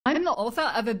I'm the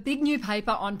author of a big new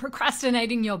paper on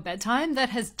procrastinating your bedtime that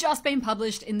has just been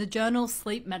published in the journal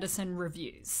Sleep Medicine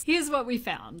Reviews. Here's what we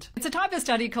found. It's a type of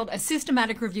study called a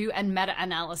systematic review and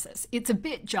meta-analysis. It's a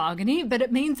bit jargony, but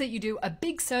it means that you do a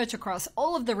big search across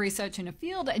all of the research in a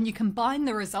field and you combine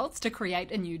the results to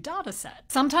create a new data set.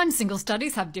 Sometimes single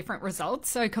studies have different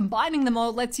results, so combining them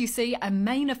all lets you see a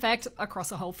main effect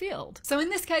across a whole field. So in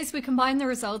this case, we combined the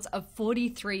results of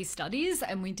 43 studies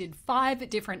and we did 5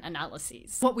 different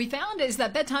analyses. What we found is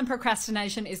that bedtime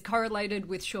procrastination is correlated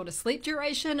with shorter sleep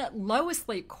duration, lower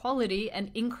sleep quality, and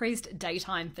increased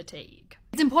daytime fatigue.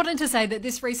 It's important to say that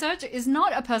this research is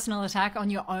not a personal attack on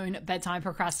your own bedtime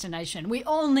procrastination. We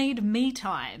all need me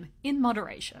time, in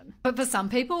moderation. But for some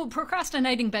people,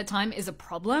 procrastinating bedtime is a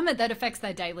problem that affects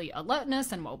their daily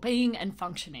alertness and well-being and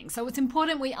functioning, so it's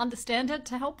important we understand it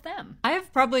to help them. I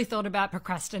have probably thought about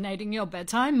procrastinating your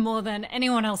bedtime more than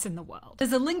anyone else in the world.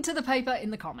 There's a link to the paper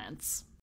in the comments.